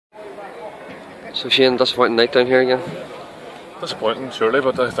So Shane, disappointing night down here again. Disappointing, surely,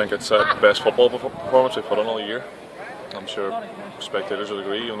 but I think it's the best football performance we've put on all year. I'm sure spectators would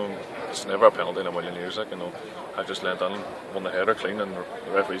agree. It's never a penalty in a million years. I just leant in and won the header clean, and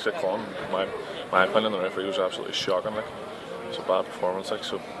the referees got caught. My opinion, the referee was absolutely shocking. It's a bad performance.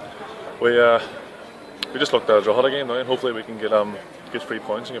 So we just looked at a draw again now, and hopefully we can get 3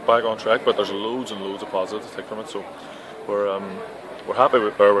 points and get back on track. But there's loads and loads of positives to take from it. So we're happy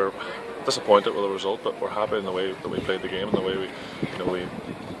with we're disappointed with the result, but we're happy in the way that we played the game and the way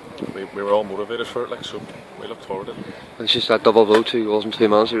we were all motivated for it. So we looked forward to it. It's just that double blow, 2 goals in 2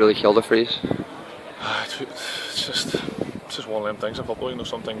 minutes, that really killed the freeze. It's just one of them things in football.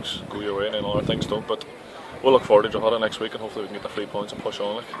 Some things go your way and then other things don't. But we'll look forward to Drogheda next week, and hopefully we can get the 3 points and push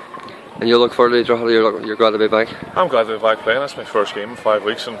on. And you'll look forward to Drogheda. You're glad to be back. I'm glad to be back playing. It's my first game in 5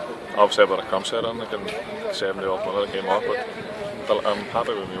 weeks, and obviously I've got a cramp set on. 70-odd minute I came off, but I'm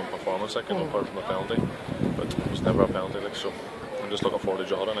happy with my own performance. Apart from the penalty, but it was never a penalty. So I'm just looking forward to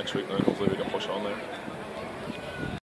Drogheda next week now, and hopefully we can push on there.